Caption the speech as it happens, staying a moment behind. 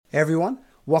Hey everyone,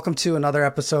 welcome to another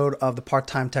episode of the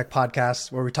Part-Time Tech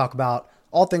Podcast, where we talk about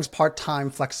all things part-time,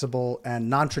 flexible, and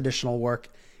non-traditional work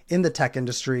in the tech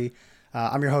industry.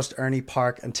 I'm your host, Ernie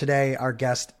Park, and today our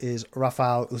guest is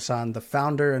Raphael Ouzan, the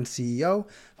founder and CEO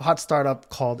of a hot startup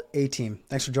called A.Team.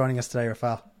 Thanks for joining us today,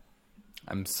 Raphael.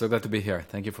 I'm so glad to be here.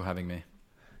 Thank you for having me.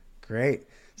 Great.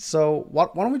 So why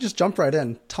don't we just jump right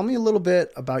in? Tell me a little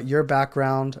bit about your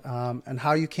background and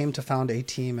how you came to found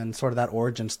A.Team and sort of that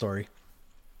origin story.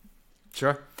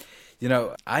 Sure.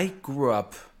 I grew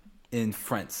up in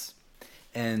France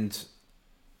and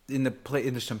in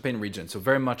the Champagne region, so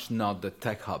very much not the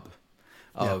tech hub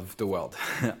of the world.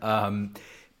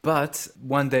 But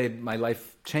one day my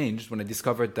life changed when I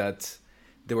discovered that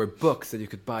there were books that you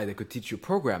could buy that could teach you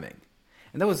programming.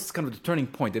 And that was kind of the turning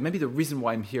point, and maybe the reason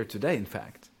why I'm here today, in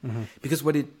fact. Mm-hmm. Because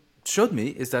what it showed me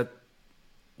is that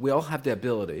we all have the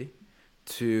ability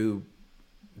to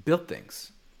build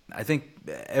things. I think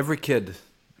every kid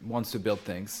wants to build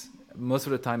things. Most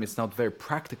of the time, it's not very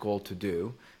practical to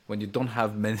do when you don't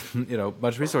have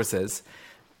much resources.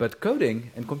 But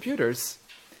coding and computers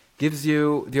gives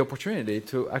you the opportunity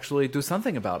to actually do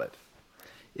something about it,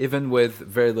 even with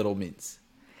very little means.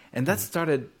 And that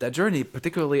started that journey,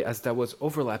 particularly as that was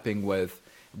overlapping with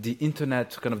the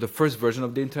internet, kind of the first version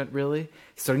of the internet, really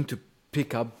starting to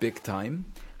pick up big time.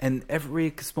 And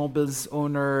every small business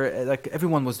owner,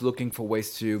 everyone was looking for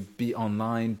ways to be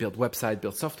online, build website,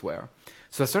 build software.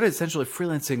 So I started essentially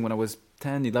freelancing when I was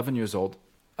 10, 11 years old,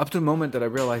 up to the moment that I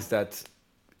realized that,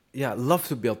 I love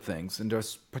to build things. And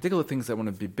there's particular things I want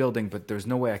to be building, but there's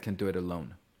no way I can do it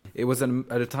alone. It was at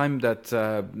a time that,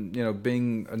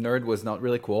 being a nerd was not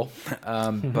really cool.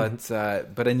 But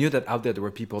I knew that out there were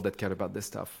people that cared about this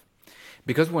stuff.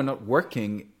 Because we're not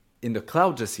working in the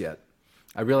cloud just yet,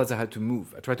 I realized I had to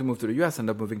move. I tried to move to the US,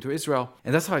 ended up moving to Israel.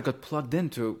 And that's how I got plugged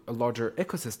into a larger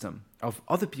ecosystem of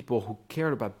other people who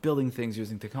cared about building things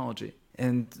using technology.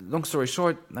 And long story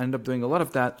short, I ended up doing a lot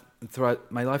of that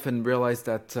throughout my life and realized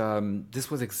that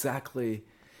this was exactly,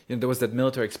 there was that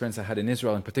military experience I had in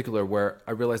Israel in particular where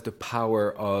I realized the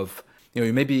power of,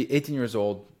 you may be 18 years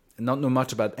old and not know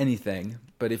much about anything,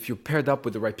 but if you're paired up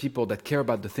with the right people that care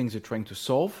about the things you're trying to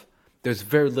solve, there's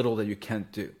very little that you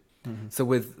can't do. Mm-hmm. So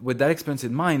with that experience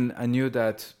in mind, I knew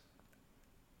that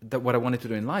what I wanted to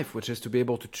do in life, which is to be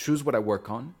able to choose what I work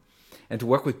on and to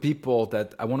work with people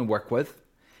that I want to work with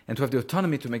and to have the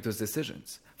autonomy to make those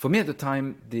decisions. For me at the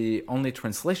time, the only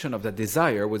translation of that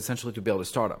desire was essentially to build a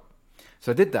startup.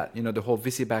 So I did that, the whole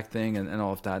VC-backed thing and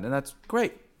all of that. And that's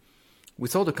great. We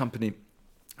sold the company.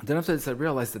 Then after this, I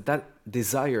realized that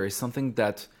desire is something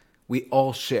that we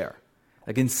all share.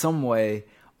 Like in some way,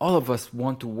 all of us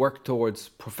want to work towards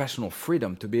professional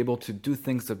freedom, to be able to do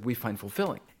things that we find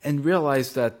fulfilling. And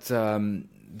realize that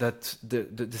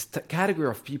this category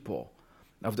of people,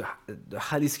 of the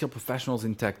highly skilled professionals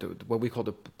in tech, what we call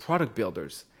the product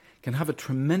builders, can have a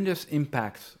tremendous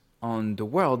impact on the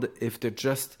world if they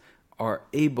just are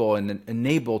able and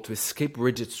enabled to escape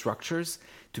rigid structures,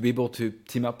 to be able to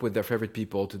team up with their favorite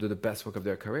people to do the best work of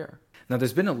their career. Now,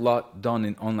 there's been a lot done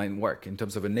in online work in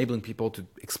terms of enabling people to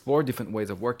explore different ways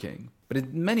of working. But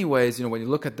in many ways, when you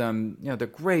look at them, they're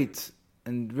great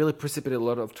and really precipitate a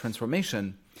lot of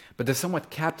transformation, but they're somewhat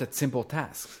capped at simple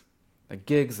tasks, like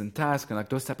gigs and tasks and like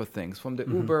those type of things, from the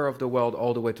Uber of the world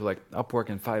all the way to like Upwork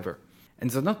and Fiverr. And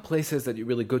they're not places that you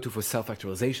really go to for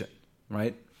self-actualization,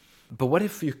 right? But what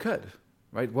if you could,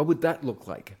 right? What would that look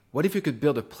like? What if you could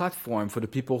build a platform for the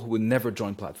people who would never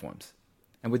join platforms?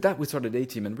 And with that, we started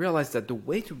A.Team and realized that the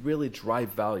way to really drive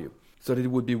value so that it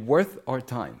would be worth our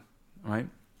time, right,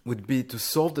 would be to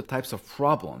solve the types of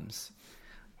problems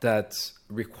that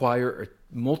require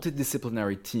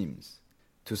multidisciplinary teams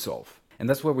to solve. And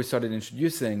that's where we started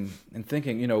introducing and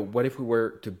thinking, what if we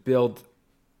were to build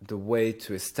the way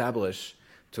to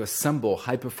assemble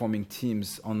high-performing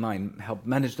teams online, help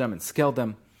manage them and scale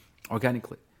them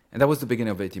organically. And that was the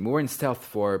beginning of A.Team. We were in stealth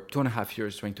for 2.5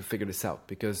 years trying to figure this out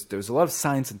because there's a lot of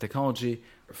science and technology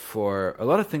for a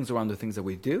lot of things around the things that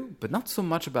we do, but not so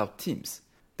much about teams.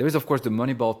 There is, of course, the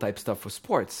Moneyball type stuff for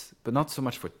sports, but not so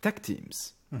much for tech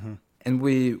teams. Mm-hmm. And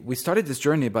we started this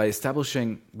journey by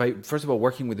first of all,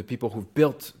 working with the people who've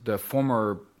built the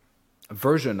former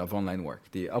version of online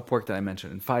work, the Upwork that I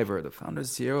mentioned, and Fiverr, the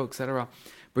founders, CEO, etc.,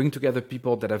 bringing together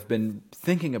people that have been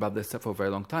thinking about this stuff for a very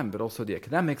long time, but also the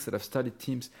academics that have studied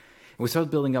teams. And we started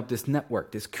building up this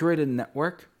network, this curated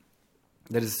network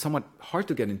that is somewhat hard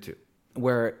to get into,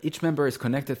 where each member is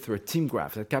connected through a team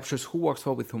graph that captures who works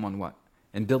well with whom on what,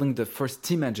 and building the first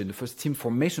team engine, the first team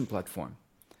formation platform,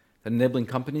 that enabling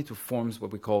company to form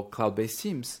what we call cloud-based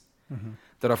teams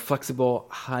that are flexible,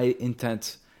 high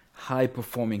intent,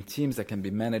 high-performing teams that can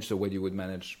be managed the way you would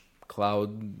manage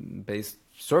cloud-based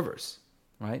servers,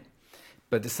 right?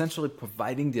 But essentially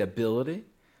providing the ability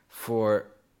for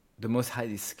the most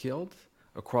highly skilled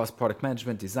across product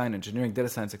management, design, engineering, data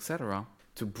science, etc.,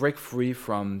 to break free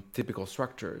from typical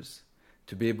structures,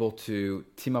 to be able to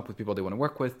team up with people they want to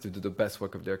work with, to do the best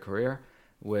work of their career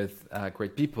with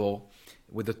great people,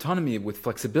 with autonomy, with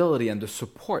flexibility, and the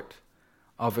support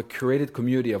of a curated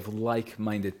community of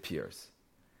like-minded peers.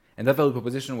 And that value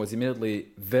proposition was immediately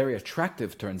very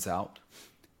attractive, turns out,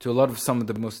 to a lot of some of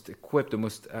the most equipped, the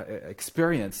most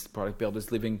experienced product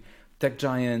builders leaving tech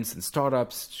giants and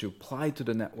startups to apply to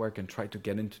the network and try to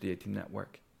get into the A.Team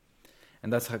network.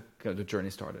 And that's how the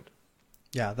journey started.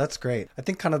 Yeah, that's great. I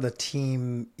think kind of the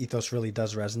team ethos really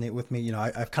does resonate with me. You know,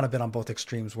 I've kind of been on both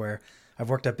extremes where I've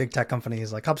worked at big tech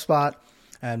companies like HubSpot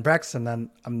and Brex, and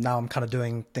then I'm kind of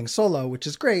doing things solo, which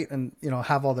is great, and, you know,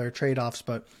 have all their trade-offs.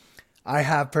 But I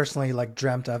have personally like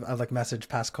dreamt, I've like messaged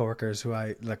past coworkers who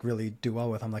I like really do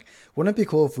well with. I'm like, wouldn't it be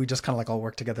cool if we just kind of like all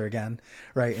work together again,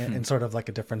 right? In sort of like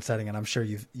a different setting. And I'm sure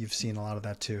you've seen a lot of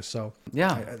that too. So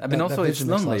yeah, I mean, also it's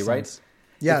lonely, right?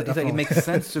 Yeah, it's like it makes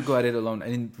sense to go at it alone,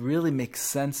 and it really makes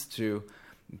sense to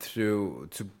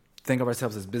think of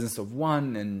ourselves as business of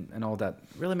one and all that.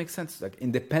 It really makes sense. Like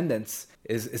independence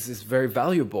is very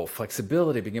valuable.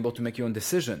 Flexibility, being able to make your own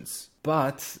decisions,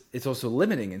 but it's also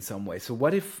limiting in some way. So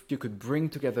what if you could bring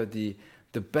together the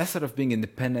best out of being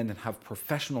independent and have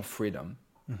professional freedom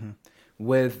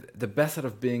with the best out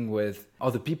of being with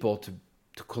other people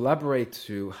to collaborate,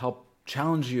 to help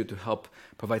challenge you, to help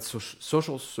provide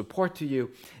social support to you.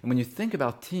 And when you think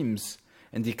about teams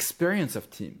and the experience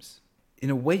of teams, in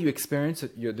a way you experience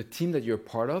the team that you're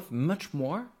part of much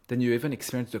more than you even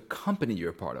experience the company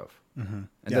you're part of. And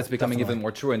that's becoming even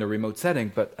more true in a remote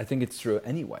setting, but I think it's true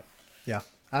anyway. Yeah,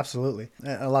 absolutely.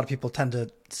 A lot of people tend to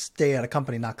stay at a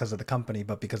company not because of the company,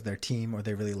 but because their team, or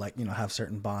they really like, you know, have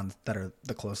certain bonds that are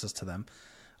the closest to them.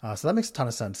 So that makes a ton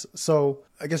of sense. So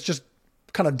I guess just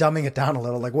kind of dumbing it down a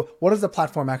little, like what does the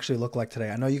platform actually look like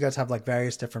today? I know you guys have like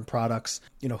various different products.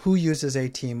 You know, who uses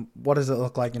A.Team? What does it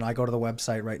look like? You know, I go to the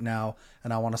website right now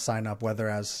and I want to sign up, whether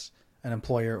as an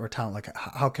employer or talent. Like,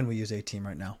 how can we use A.Team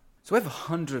right now? So we have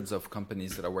hundreds of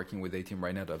companies that are working with A.Team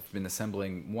right now that have been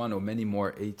assembling one or many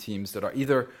more A-Teams that are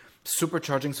either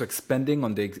supercharging, so expanding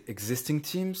on the existing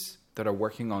teams that are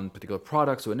working on particular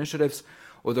products or initiatives,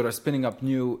 or that are spinning up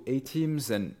new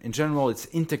A-Teams. And in general, it's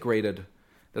integrated.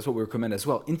 That's what we recommend as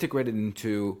well, integrated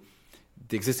into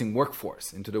the existing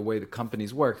workforce, into the way the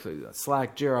companies work, so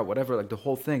Slack, Jira, whatever, like the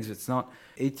whole thing. So it's not,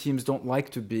 A-Teams don't like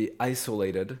to be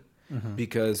isolated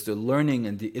because the learning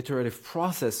and the iterative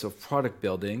process of product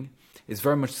building is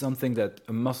very much something that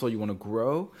a muscle you want to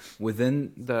grow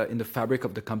in the fabric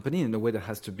of the company in a way that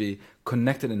has to be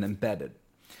connected and embedded.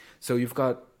 So you've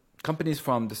got companies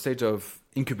from the stage of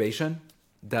incubation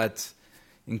that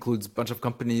includes a bunch of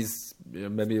companies. You know,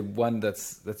 maybe one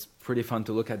that's pretty fun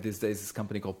to look at these days is a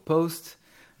company called Post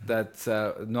that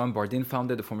Noam Bardin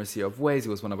founded, the former CEO of Waze. He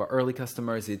was one of our early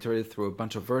customers. He iterated through a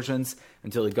bunch of versions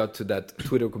until he got to that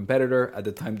Twitter competitor at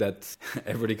the time that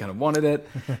everybody kind of wanted it,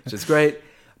 which is great.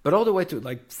 But all the way to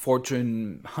like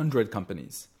Fortune 100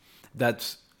 companies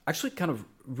that actually kind of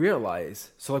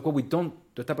realize, so like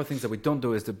the type of things that we don't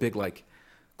do is the big like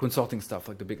consulting stuff,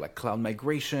 like the big like cloud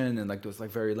migration and like those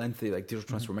like very lengthy like digital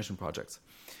transformation projects.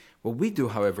 What we do,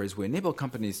 however, is we enable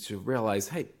companies to realize,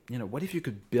 hey, you know, what if you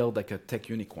could build like a tech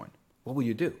unicorn? What would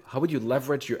you do? How would you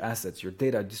leverage your assets, your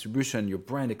data, distribution, your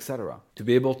brand, etc., to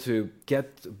be able to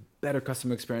get better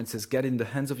customer experiences, get in the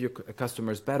hands of your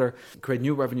customers better, create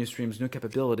new revenue streams, new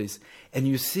capabilities, and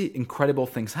you see incredible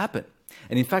things happen.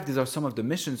 And in fact, these are some of the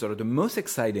missions that are the most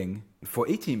exciting for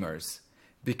A-Teamers,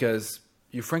 because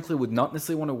you frankly would not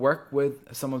necessarily want to work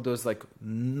with some of those like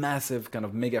massive kind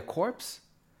of mega corps,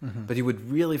 but you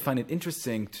would really find it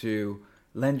interesting to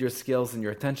lend your skills and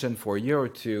your attention for a year or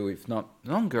two, if not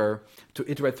longer, to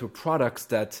iterate through products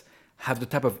that have the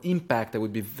type of impact that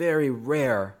would be very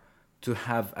rare to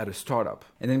have at a startup.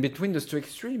 And then between those two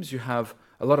extremes, you have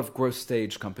a lot of growth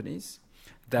stage companies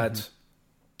that,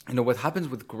 you know, what happens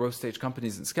with growth stage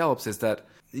companies and scale-ups is that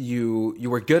you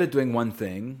were good at doing one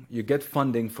thing, you get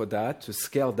funding for that to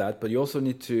scale that, but you also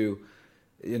need to,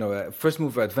 you know, first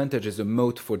mover advantage is a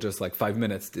moat for just like 5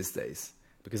 minutes these days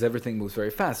because everything moves very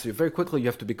fast. So very quickly you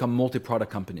have to become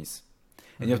multi-product companies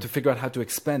and you have to figure out how to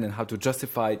expand and how to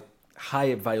justify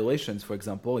high valuations, for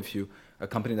example, if you a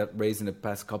company that raised in the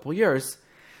past couple of years.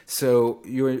 So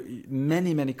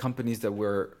many companies that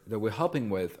we're helping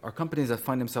with are companies that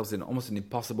find themselves in almost an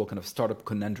impossible kind of startup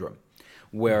conundrum,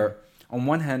 where on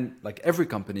one hand, like every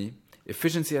company,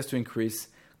 efficiency has to increase,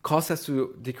 cost has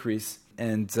to decrease,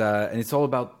 and it's all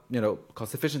about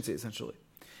cost efficiency essentially.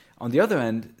 On the other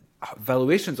end,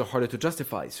 valuations are harder to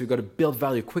justify, so you got to build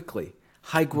value quickly,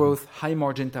 high growth, high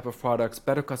margin type of products,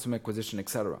 better customer acquisition,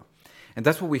 etc. And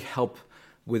that's what we help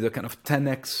with a kind of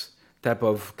 10x type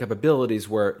of capabilities,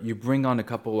 where you bring on a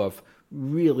couple of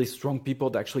really strong people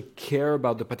that actually care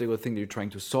about the particular thing that you're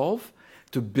trying to solve,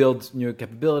 to build new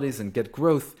capabilities and get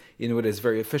growth in a way that is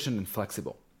very efficient and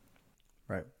flexible.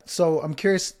 Right. So I'm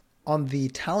curious on the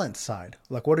talent side,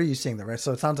 like what are you seeing there, right?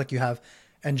 So it sounds like you have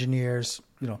engineers,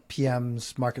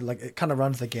 PMs, market, like it kind of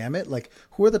runs the gamut. Like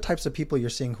who are the types of people you're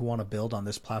seeing who want to build on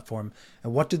this platform,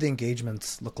 and what do the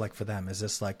engagements look like for them? Is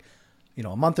this like,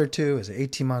 a month or two? Is it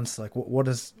 18 months? Like what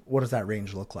does that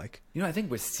range look like? I think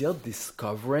we're still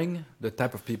discovering the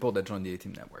type of people that join the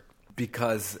A.Team network,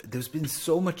 because there's been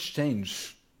so much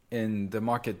change in the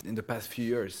market in the past few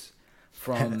years.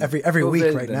 From every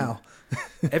week right now.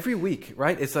 Every week,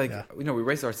 right? It's like, we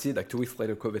raised our seed, like 2 weeks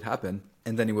later, COVID happened.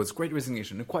 And then it was great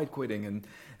resignation and quiet quitting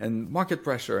and market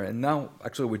pressure. And now,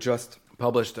 actually, we just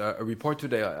published a report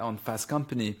today on Fast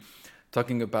Company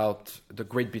talking about the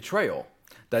great betrayal.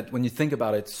 That when you think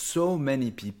about it, so many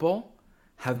people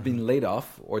have been laid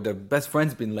off, or their best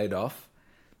friends been laid off,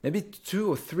 maybe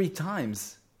 2 or 3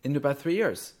 times in about 3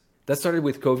 years. That started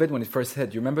with COVID when it first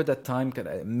hit. You remember that time,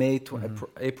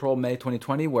 April, May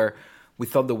 2020, where we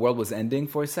thought the world was ending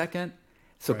for a second?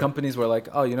 So companies were like,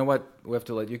 oh, you know what? We have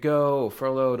to let you go, or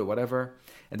furloughed, or whatever.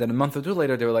 And then a month or two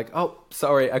later, they were like, oh,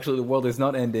 sorry, actually the world is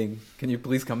not ending. Can you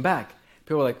please come back?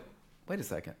 People were like, wait a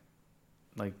second.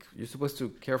 Like, you're supposed to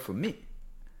care for me.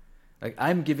 Like,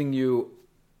 I'm giving you,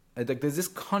 like, there's this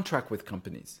contract with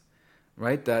companies,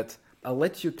 right? That I'll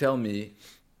let you tell me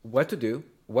what to do,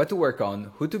 what to work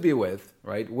on, who to be with,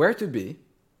 right? Where to be.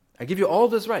 I give you all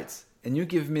those rights, and you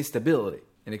give me stability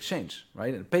in exchange,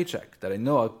 right? And a paycheck that I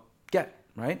know I'll get,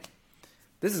 right?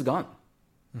 This is gone.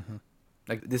 Mm-hmm.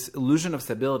 Like, this illusion of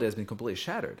stability has been completely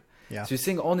shattered. Yeah. So you're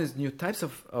seeing all these new types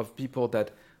of people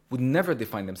that would never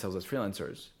define themselves as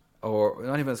freelancers or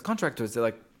not even as contractors. They're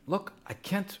like, look, I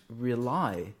can't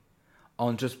rely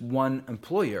on just one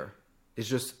employer. It's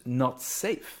just not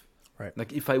safe. Right.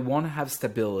 Like, if I want to have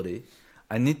stability,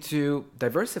 I need to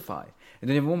diversify. And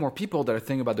then you have more people that are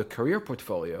thinking about the career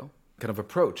portfolio kind of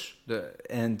approach.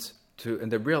 And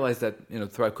they realize that,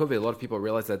 throughout COVID, a lot of people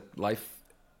realize that life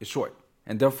is short.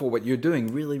 And therefore, what you're doing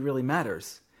really, really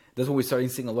matters. That's when we're starting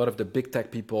seeing a lot of the big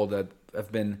tech people that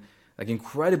have been like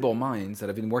incredible minds that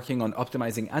have been working on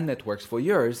optimizing ad networks for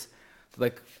years.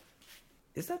 Like,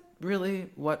 is that really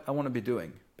what I want to be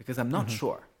doing? Because I'm not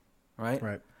sure,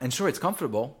 right? And sure, it's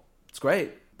comfortable. It's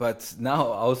great. But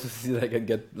now I also see that I can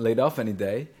get laid off any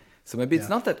day. So maybe it's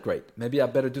not that great. Maybe I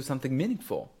better do something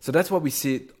meaningful. So that's why we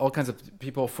see all kinds of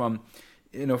people from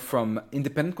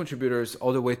independent contributors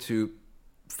all the way to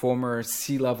former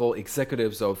C-level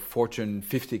executives of Fortune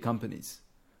 50 companies.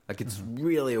 Like, it's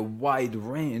really a wide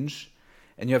range.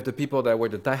 And you have the people that were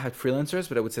the diehard freelancers,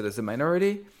 but I would say there's a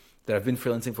minority that have been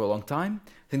freelancing for a long time.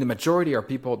 I think the majority are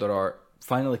people that are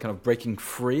finally kind of breaking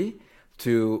free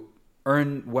to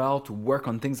earn well, to work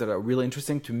on things that are really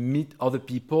interesting, to meet other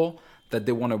people that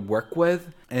they want to work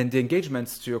with. And the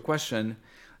engagements, to your question,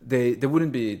 they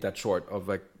wouldn't be that short of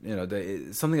like,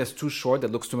 something that's too short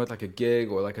that looks too much like a gig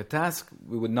or like a task,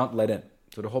 we would not let in.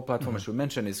 So the whole platform, as we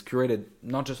mentioned, is curated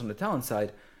not just on the talent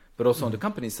side, but also on the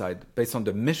company side, based on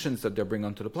the missions that they bring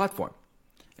onto the platform.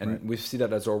 And we see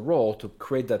that as our role to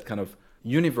create that kind of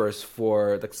universe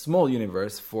small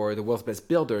universe for the world's best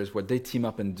builders, where they team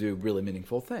up and do really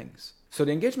meaningful things. So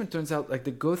the engagement turns out like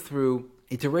they go through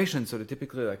iterations. So they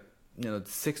typically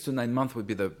 6 to 9 months would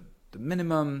be the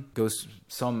minimum.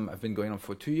 Some have been going on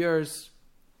for 2 years.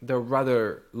 They're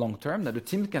rather long term. Now the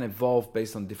team can evolve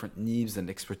based on different needs and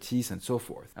expertise and so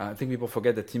forth. I think people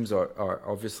forget that teams are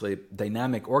obviously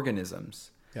dynamic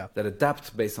organisms. That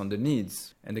adapt based on the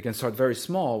needs. And they can start very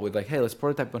small with like, hey, let's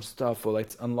prototype a bunch of stuff, or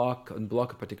let's unlock and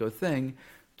block a particular thing,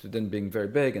 to then being very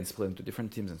big and split into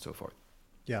different teams and so forth.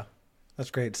 Yeah,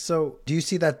 that's great. So do you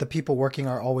see that the people working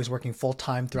are always working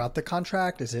full-time throughout the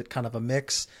contract? Is it kind of a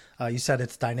mix? You said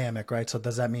it's dynamic, right? So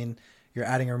does that mean you're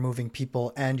adding or removing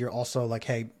people, and you're also like,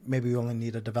 hey, maybe we only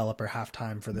need a developer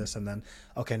half-time for this, and then,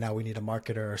 okay, now we need a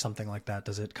marketer or something like that?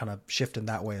 Does it kind of shift in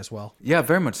that way as well? Yeah,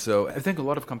 very much so. I think a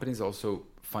lot of companies also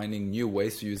finding new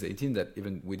ways to use A.Team that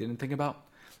even we didn't think about.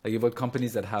 Like, you've got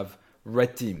companies that have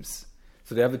red teams.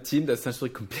 So they have a team that's essentially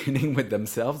competing with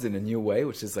themselves in a new way,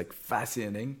 which is like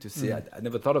fascinating to see. I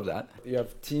never thought of that. You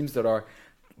have teams that are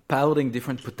piloting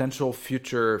different potential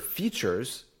future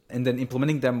features and then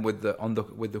implementing them with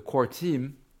the core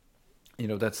team.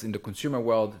 That's in the consumer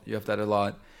world. You have that a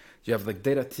lot. You have like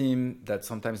data team that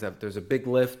sometimes there's a big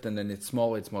lift and then it's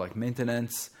small. It's more like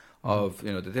maintenance of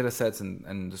the data sets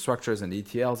and the structures and the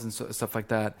ETLs and stuff like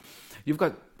that. You've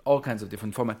got all kinds of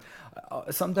different formats.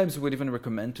 Sometimes we would even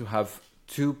recommend to have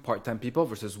 2 part-time people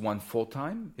versus 1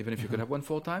 full-time, even if you could have 1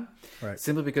 full-time, right.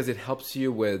 Simply because it helps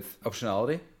you with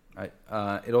optionality. Right.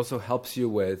 It also helps you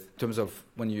with in terms of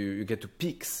when you get to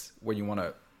peaks where you want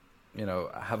to,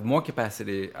 have more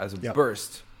capacity as a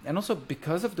burst. And also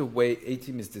because of the way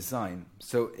A.Team is designed.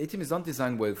 So A.Team is not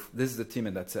designed with this is the team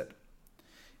and that's it.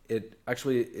 It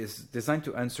actually is designed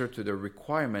to answer to the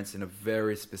requirements in a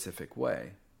very specific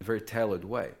way, a very tailored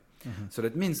way. So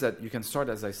that means that you can start,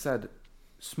 as I said,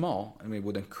 small. I mean, we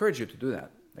would encourage you to do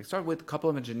that. Like start with a couple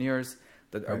of engineers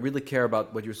that really care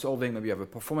about what you're solving. Maybe you have a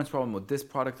performance problem with this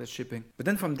product that's shipping. But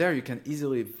then from there, you can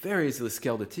very easily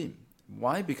scale the team.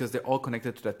 Why? Because they're all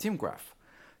connected to that team graph.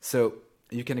 So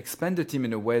you can expand the team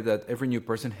in a way that every new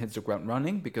person hits the ground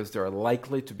running because they're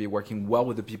likely to be working well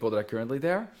with the people that are currently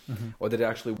there or that they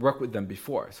actually worked with them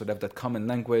before. So they have that common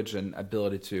language and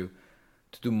ability to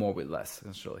do more with less,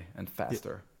 essentially, and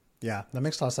faster. Yeah, that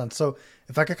makes a lot of sense. So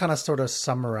if I could kind of sort of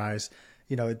summarize,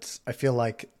 I feel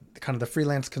like kind of the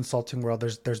freelance consulting world,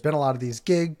 there's been a lot of these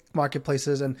gig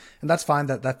marketplaces and that's fine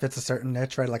that fits a certain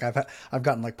niche, right? Like I've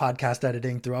gotten like podcast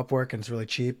editing through Upwork and it's really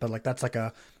cheap, but like that's like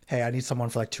hey, I need someone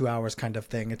for like 2 hours kind of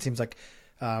thing. It seems like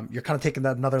you're kind of taking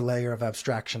that another layer of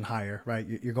abstraction higher, right?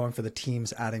 You're going for the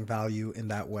teams adding value in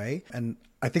that way. And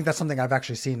I think that's something I've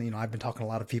actually seen, I've been talking to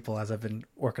a lot of people as I've been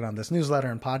working on this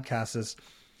newsletter and podcasts is,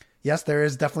 yes, there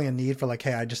is definitely a need for like,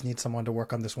 hey, I just need someone to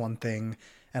work on this one thing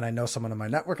and I know someone in my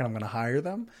network and I'm going to hire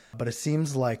them. But it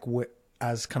seems like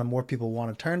as kind of more people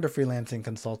want to turn to freelancing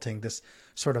consulting, this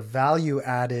sort of value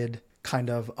added kind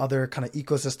of other kind of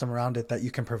ecosystem around it that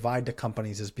you can provide to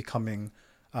companies is becoming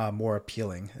more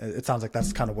appealing. It sounds like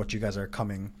that's kind of what you guys are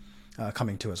coming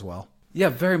to as well. Yeah,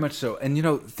 very much so. And,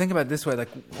 think about it this way, like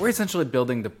we're essentially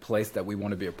building the place that we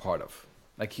want to be a part of.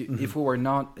 Like if we were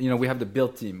not, we have the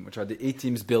build team, which are the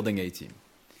A-teams building A-team.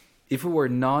 If we were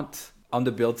not on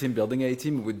the build team building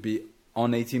A-team, we would be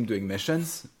on A-team doing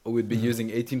missions, or we'd be using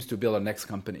A-teams to build our next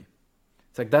company.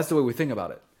 It's like, that's the way we think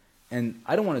about it. And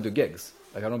I don't want to do gigs.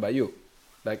 Like, I don't know about you.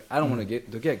 Like, I don't want to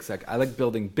do gigs. Like, I like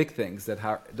building big things that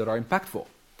are impactful.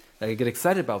 Like, I get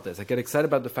excited about this. I get excited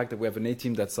about the fact that we have an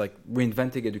A-team that's like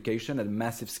reinventing education at a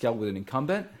massive scale with an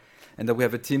incumbent. And that we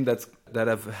have a team that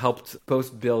have helped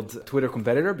post-build Twitter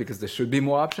competitor because there should be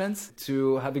more options,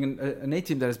 to having an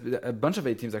A-team that has a bunch of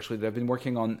A-teams actually that have been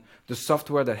working on the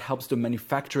software that helps the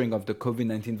manufacturing of the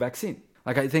COVID-19 vaccine.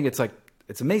 Like, I think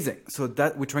it's amazing. So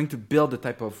that we're trying to build the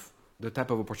type of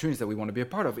opportunities that we want to be a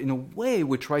part of. In a way,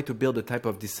 we try to build the type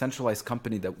of decentralized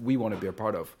company that we want to be a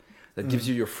part of, that gives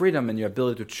you your freedom and your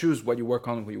ability to choose what you work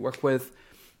on, who you work with,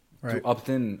 to opt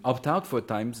in, opt out for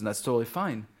times, and that's totally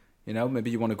fine. Maybe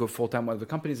you want to go full-time with other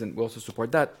companies, and we also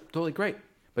support that. Totally great.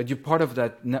 But you're part of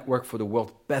that network for the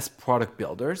world's best product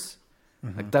builders.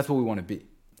 Like, that's what we want to be.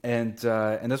 And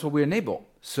that's what we enable.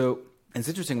 So it's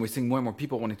interesting. We're seeing more and more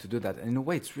people wanting to do that. And in a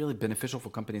way, it's really beneficial for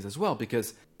companies as well,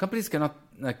 because companies cannot,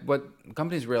 like what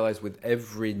companies realize with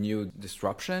every new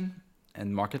disruption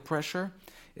and market pressure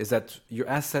is that your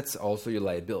assets are also your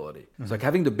liability. So like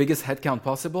having the biggest headcount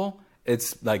possible,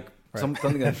 it's like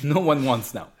something that no one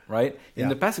wants now, right? In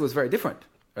the past, it was very different,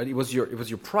 right? It was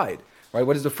your pride, right?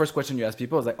 What is the first question you ask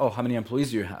people? It's like, oh, how many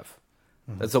employees do you have?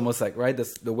 That's almost like, right?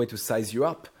 That's the way to size you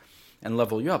up and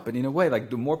level you up. But in a way, like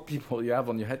the more people you have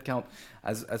on your headcount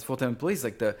as full-time employees,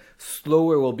 like the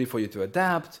slower it will be for you to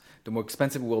adapt, the more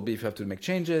expensive it will be if you have to make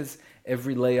changes.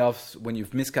 Every layoffs, when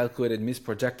you've miscalculated,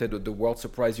 misprojected, or the world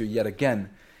surprised you yet again,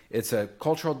 it's a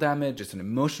cultural damage, it's an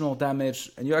emotional damage,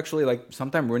 and you're actually like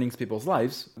sometimes ruining people's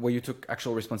lives where you took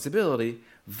actual responsibility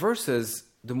versus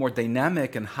the more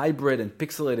dynamic and hybrid and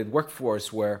pixelated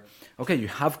workforce where, okay, you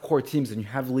have core teams and you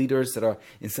have leaders that are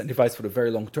incentivized for the very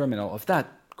long term and all of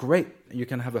that. Great. You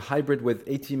can have a hybrid with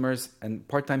A-teamers and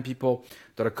part-time people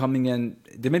that are coming in.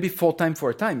 They may be full-time for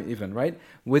a time even, right?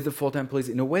 With the full-time employees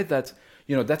in a way that,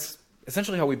 that's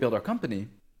essentially how we build our company.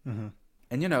 And,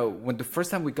 when the first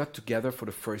time we got together for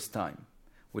the first time,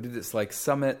 we did this like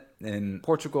summit in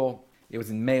Portugal. It was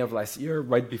in May of last year,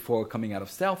 right before coming out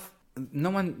of stealth.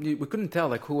 We couldn't tell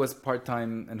like who was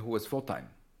part-time and who was full-time.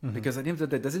 Because at the end of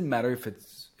the day, it doesn't matter if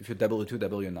you're W2,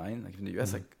 W9, like in the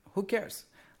US, like who cares?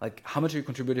 Like how much are you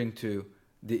contributing to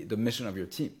the mission of your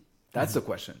team? That's the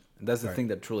question. And that's the thing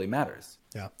that truly matters.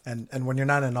 Yeah. And when you're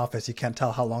not in an office, you can't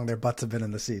tell how long their butts have been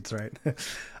in the seats, right?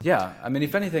 Yeah. I mean,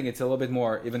 if anything, it's a little bit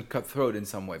more even cutthroat in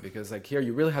some way, because like here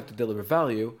you really have to deliver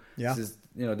value. Yeah.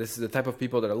 This is the type of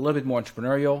people that are a little bit more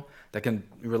entrepreneurial, that can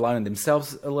rely on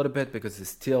themselves a little bit because it's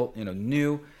still,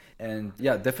 new. And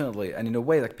yeah, definitely. And in a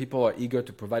way, like people are eager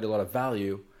to provide a lot of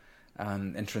value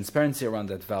and transparency around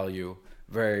that value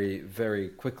very, very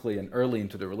quickly and early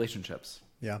into the relationships.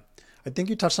 Yeah. I think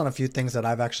you touched on a few things that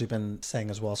I've actually been saying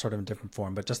as well, sort of in different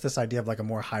form, but just this idea of like a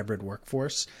more hybrid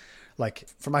workforce. Like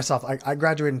for myself, I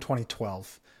graduated in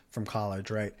 2012 from college,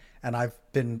 right? And I've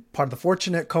been part of the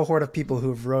fortunate cohort of people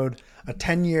who've rode a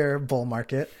 10-year bull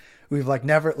market. We've like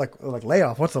never like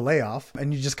layoff. What's a layoff?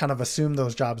 And you just kind of assume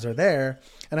those jobs are there.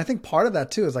 And I think part of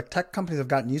that too is like tech companies have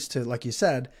gotten used to, like you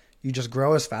said, you just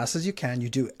grow as fast as you can. You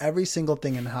do every single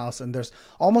thing in house. And there's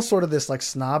almost sort of this like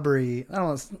snobbery. I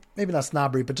don't know, maybe not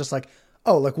snobbery, but just like,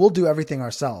 oh, like we'll do everything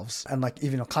ourselves. And like,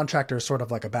 even, contractor is sort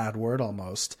of like a bad word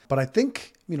almost. But I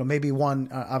think, maybe one,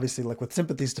 obviously like with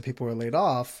sympathies to people who are laid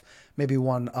off, maybe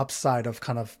one upside of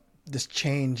kind of this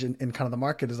change in kind of the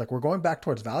market is like, we're going back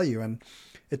towards value, and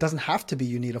it doesn't have to be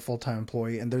you need a full-time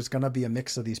employee, and there's going to be a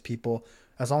mix of these people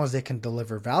as long as they can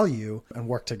deliver value and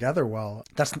work together well.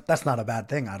 That's not a bad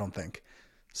thing, I don't think.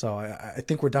 So I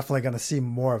think we're definitely going to see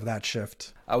more of that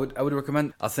shift. I would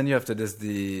recommend, I'll send you after this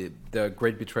the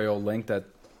Great Betrayal link, that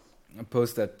a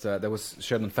post that was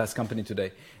shared on Fast Company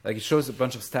today. Like it shows a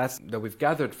bunch of stats that we've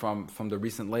gathered from the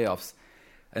recent layoffs.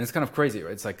 And it's kind of crazy,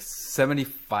 right? It's like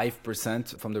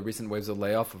 75% from the recent waves of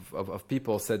layoff of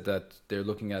people said that they're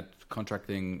looking at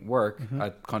contracting work,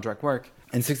 at contract work.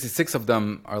 And 66 of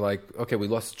them are like, okay, we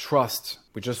lost trust.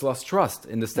 We just lost trust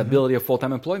in the stability of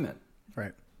full-time employment.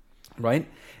 Right. Right?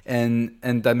 And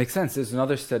that makes sense. There's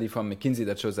another study from McKinsey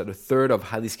that shows that a third of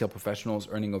highly skilled professionals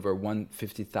earning over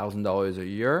 $150,000 a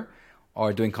year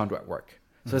are doing contract work.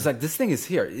 So it's like, this thing is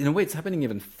here. In a way, it's happening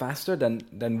even faster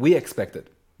than we expected.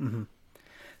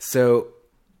 So,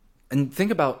 and think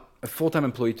about a full-time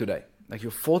employee today. Like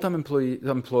you're full-time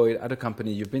employed at a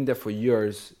company, you've been there for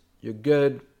years, you're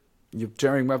good, you're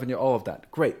generating revenue, all of that.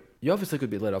 Great. You obviously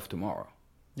could be let off tomorrow.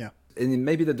 Yeah. And it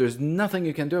may be that there's nothing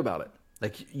you can do about it.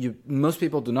 Like most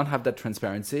people do not have that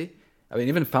transparency. I mean,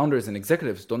 even founders and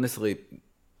executives don't necessarily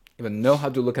even know how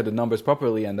to look at the numbers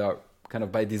properly and are kind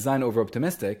of by design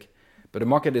over-optimistic. But the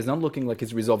market is not looking like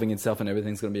it's resolving itself and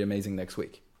everything's going to be amazing next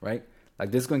week, right? Like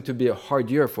this is going to be a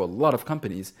hard year for a lot of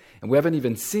companies. And we haven't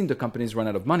even seen the companies run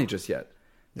out of money just yet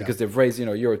because they've raised,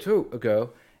 a year or two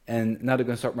ago, and now they're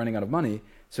going to start running out of money.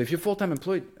 So if you're full-time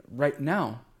employed right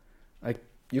now, like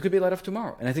you could be let off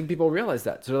tomorrow. And I think people realize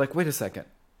that. So they're like, wait a second,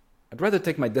 I'd rather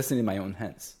take my destiny in my own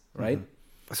hands, right?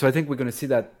 So I think we're going to see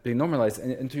that being normalized.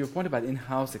 And to your point about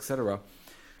in-house, etc.,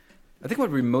 I think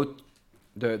what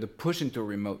the push into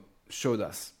remote showed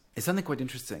us is something quite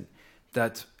interesting.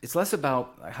 That it's less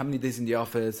about how many days in the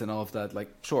office and all of that. Like,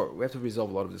 sure, we have to resolve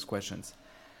a lot of these questions.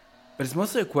 But it's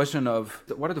mostly a question of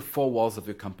what are the four walls of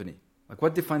your company? Like,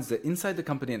 what defines the inside the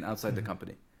company and outside the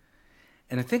company?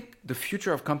 And I think the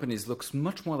future of companies looks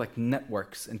much more like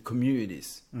networks and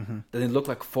communities than it look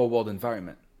like four-walled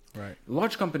environment. Right.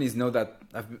 Large companies know that.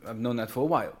 I've known that for a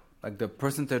while. Like the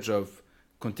percentage of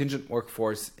contingent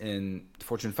workforce in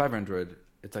Fortune 500,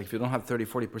 it's like if you don't have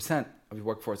 30-40% of your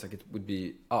workforce, like it would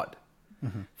be odd.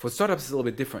 For startups, it's a little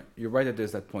bit different. You're right that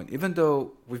there's that point, even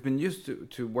though we've been used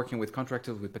to working with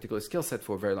contractors with particular skill set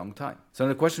for a very long time. So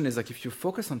the question is, like, if you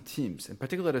focus on teams, in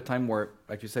particular at a time where,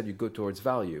 like you said, you go towards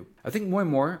value, I think more and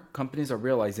more companies are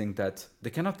realizing that they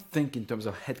cannot think in terms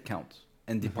of headcount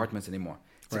and departments anymore.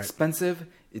 It's expensive,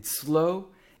 it's slow,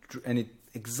 and it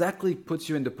exactly puts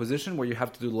you in the position where you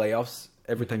have to do layoffs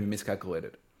every time you miscalculate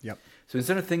it. Yep. So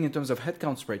instead of thinking in terms of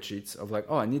headcount spreadsheets of like,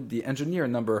 oh, I need the engineer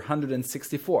number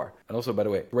 164. And also, by the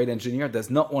way, great engineer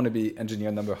does not want to be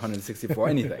engineer number 164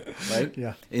 anything, right?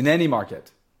 Yeah. In any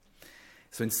market.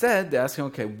 So instead, they're asking,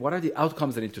 okay, what are the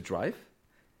outcomes I need to drive?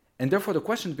 And therefore, the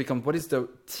question becomes, what is the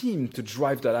team to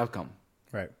drive that outcome?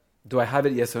 Right. Do I have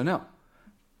it, yes or no?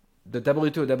 The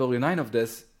W2 or W9 of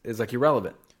this is like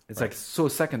irrelevant. It's like so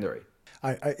secondary.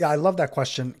 I love that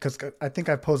question because I think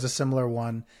I posed a similar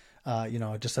one.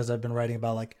 Just as I've been writing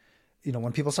about, like,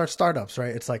 when people start startups,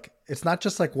 right? It's like, it's not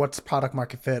just like what's product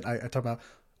market fit. I talk about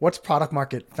what's product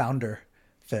market founder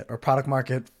fit or product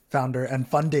market founder and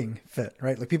funding fit,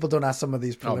 right? Like people don't ask some of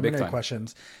these preliminary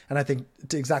questions. And I think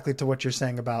exactly to what you're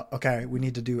saying about, okay, we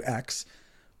need to do X.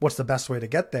 What's the best way to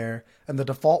get there? And the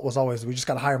default was always, we just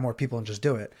got to hire more people and just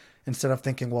do it, instead of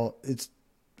thinking, well,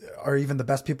 are even the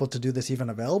best people to do this even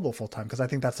available full time? Because I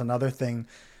think that's another thing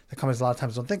that companies a lot of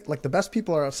times don't think. Like the best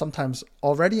people are sometimes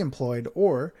already employed,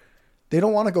 or they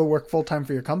don't want to go work full time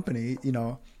for your company,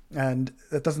 and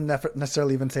that doesn't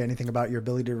necessarily even say anything about your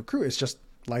ability to recruit. It's just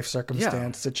life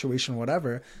circumstance, situation,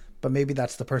 whatever. But maybe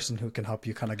that's the person who can help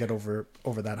you kind of get over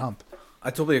that hump.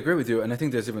 I totally agree with you. And I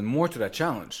think there's even more to that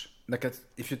challenge. like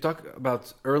if you talk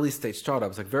about early stage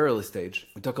startups, like very early stage,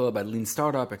 we talk a lot about lean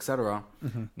startup, etc.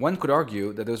 One could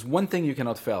argue that there's one thing you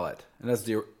cannot fail at, and that's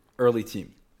the early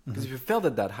team. Because if you failed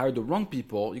at that, hire the wrong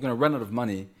people, you're going to run out of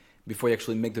money before you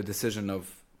actually make the decision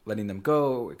of letting them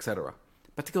go, etc.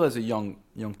 Particularly as a young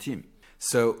team.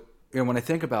 So when I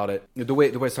think about it, the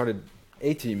way I started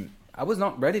A.Team, I was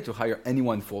not ready to hire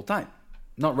anyone full time,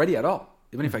 not ready at all,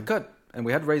 even if I could. And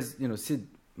we had raised seed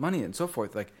money and so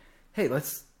forth. Like, hey,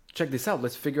 let's check this out.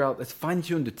 Let's fine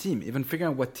tune the team. Even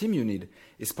figuring out what team you need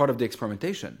is part of the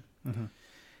experimentation.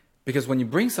 Because when you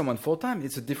bring someone full time,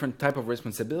 it's a different type of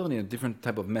responsibility and a different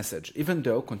type of message. Even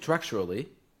though contractually,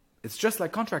 it's just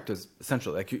like contractors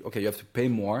essentially. Like you have to pay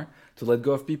more to let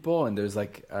go of people, and there's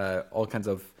like all kinds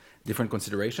of different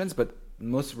considerations. But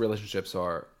most relationships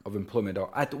are of employment or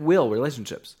at will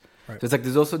relationships. Right. So it's like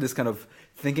there's also this kind of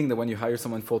thinking that when you hire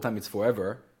someone full time, it's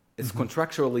forever. It's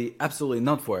contractually absolutely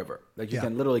not forever. Like you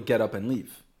can literally get up and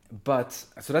leave. But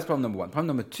so that's problem number one. Problem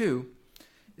number two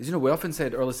is we often say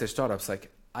at early stage startups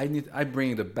like I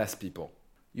bring the best people.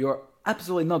 You're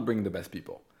absolutely not bringing the best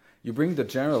people. You bring the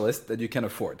generalists that you can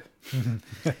afford.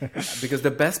 Because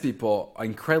the best people are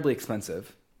incredibly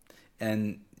expensive,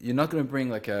 and you're not going to bring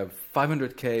like a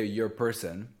 $500K a year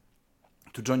person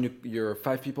to join your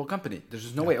 5 people company. There's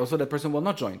just no way. Also, that person will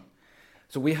not join.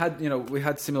 So we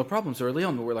had similar problems early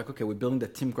on. We were like, okay, we're building the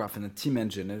team graph and the team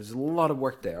engine. There's a lot of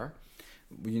work there.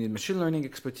 We need machine learning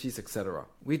expertise, etc.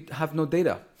 We have no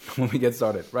data when we get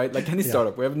started, right? Like any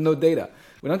startup, we have no data.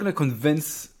 We're not going to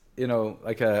convince,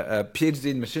 like a PhD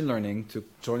in machine learning to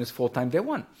join us full time day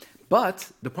one.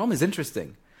 But the problem is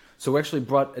interesting. So we actually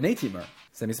brought an A-teamer.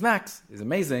 His name is Max. He's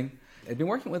amazing. He'd been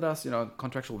working with us, on a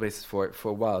contractual basis for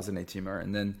a while as an A-teamer.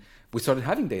 And then we started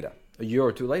having data. A year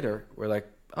or two later, we're like,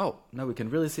 oh, now we can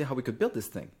really see how we could build this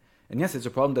thing. And yes, it's a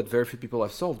problem that very few people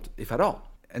have solved, if at all.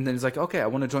 And then it's like, okay, I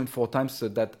want to join full time so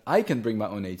that I can bring my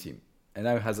own A-team. And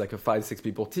now it has like a 5-6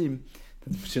 people team,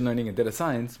 machine learning and data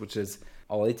science, which is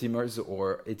all A-teamers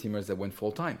or A-teamers that went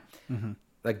full time.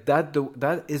 Like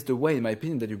that is the way, in my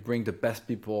opinion, that you bring the best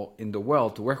people in the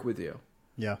world to work with you.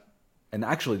 Yeah. And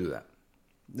actually do that.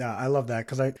 Yeah, I love that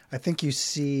because I think you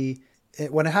see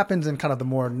it, when it happens in kind of the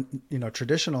more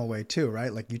traditional way too,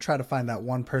 right? Like you try to find that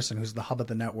one person who's the hub of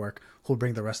the network who'll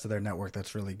bring the rest of their network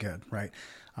that's really good, right?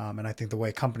 And I think the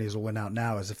way companies will win out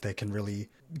now is if they can really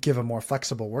give a more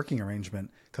flexible working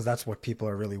arrangement, because that's what people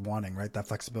are really wanting, right? That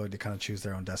flexibility to kind of choose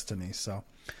their own destiny. So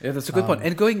yeah, that's a good point.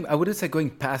 And I wouldn't say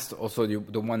going past also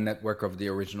the one network of the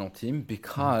original team,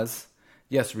 because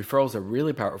yes, referrals are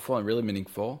really powerful and really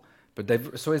meaningful, but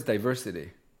so is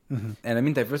diversity. And I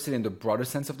mean diversity in the broader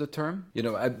sense of the term.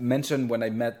 I mentioned when I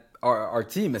met our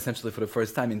team essentially for the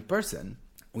first time in person,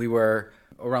 we were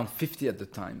around 50 at the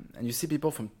time. And you see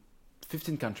people from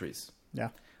 15 countries. Yeah.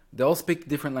 They all speak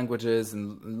different languages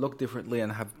and look differently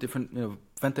and have different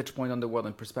vantage point on the world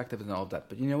and perspectives and all of that.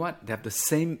 But you know what? They have the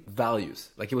same values.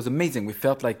 Like it was amazing. We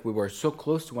felt like we were so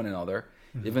close to one another,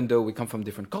 even though we come from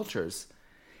different cultures.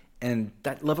 And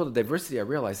that level of diversity, I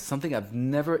realized, is something I've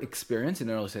never experienced in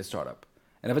an early stage startup.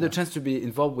 And I've had the chance to be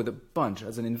involved with a bunch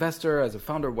as an investor, as a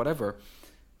founder, whatever.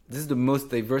 This is the most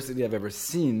diversity I've ever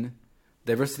seen.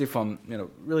 Diversity from,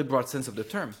 really broad sense of the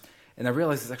term. And I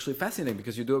realized it's actually fascinating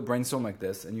because you do a brainstorm like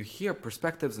this and you hear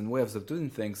perspectives and ways of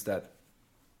doing things that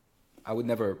I would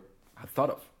never have thought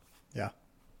of. Yeah,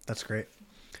 that's great.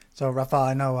 So Raphael,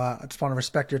 I know I just want to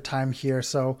respect your time here.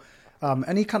 So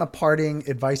any kind of parting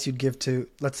advice you'd give to,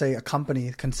 let's say, a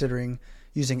company considering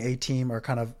using A-Team or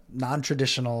kind of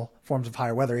non-traditional forms of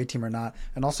hire, whether A-Team or not,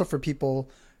 and also for people,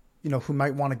 who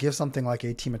might want to give something like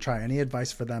A-Team a try. Any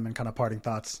advice for them and kind of parting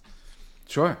thoughts?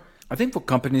 Sure. I think for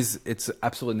companies, it's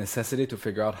absolute necessity to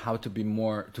figure out how to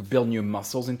build new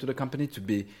muscles into the company,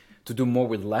 to do more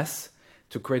with less,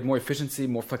 to create more efficiency,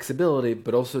 more flexibility,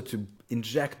 but also to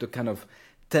inject the kind of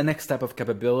 10x type of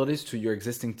capabilities to your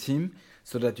existing team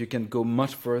so that you can go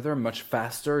much further, much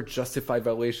faster, justify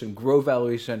valuation, grow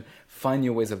valuation, find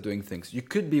new ways of doing things. You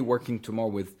could be working tomorrow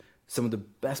with some of the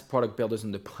best product builders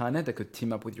on the planet that could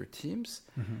team up with your teams.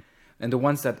 And the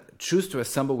ones that choose to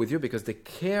assemble with you because they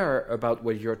care about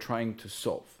what you're trying to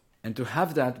solve. And to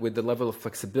have that with the level of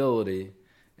flexibility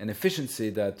and efficiency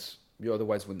that you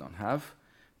otherwise would not have,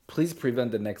 please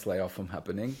prevent the next layoff from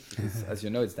happening because, as you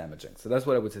know, it's damaging. So that's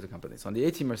what I would say to companies. On the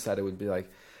A-teamer side,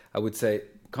 I would say,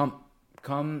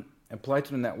 come, apply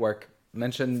to the network,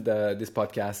 mention this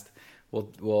podcast.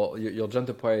 You'll jump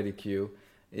to priority queue,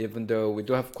 even though we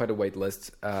do have quite a wait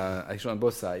list, actually on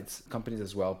both sides, companies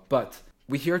as well. But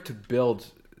we're here to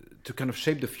kind of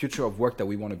shape the future of work that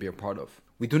we want to be a part of.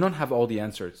 We do not have all the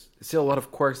answers. There's still a lot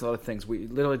of quirks, a lot of things. We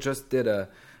literally just did a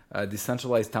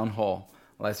decentralized town hall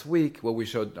last week where we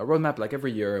showed a roadmap like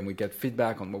every year, and we get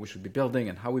feedback on what we should be building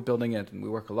and how we're building it. And we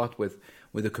work a lot with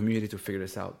the community to figure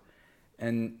this out.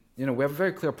 And, we have a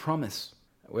very clear promise.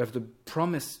 We have the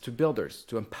promise to builders,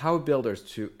 to empower builders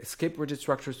to escape rigid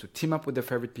structures, to team up with their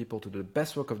favorite people, to do the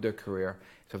best work of their career,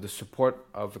 to have the support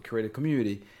of a curated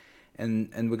community. And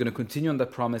we're going to continue on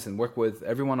that promise and work with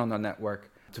everyone on our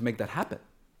network to make that happen.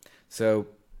 So,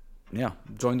 yeah,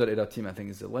 join.A.Team, I think,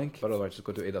 is the link. But otherwise, just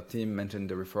go to A.Team, mention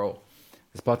the referral,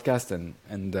 this podcast,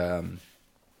 and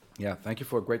yeah, thank you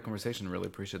for a great conversation. Really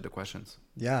appreciate the questions.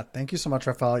 Yeah, thank you so much,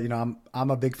 Raphael. I'm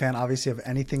a big fan, obviously, of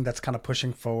anything that's kind of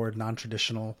pushing forward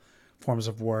non-traditional forms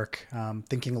of work,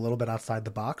 thinking a little bit outside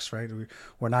the box, right?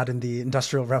 We're not in the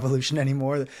industrial revolution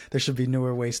anymore. There should be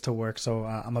newer ways to work. So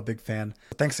I'm a big fan.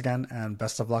 Thanks again, and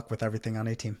best of luck with everything on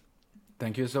A-Team.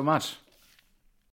 Thank you so much.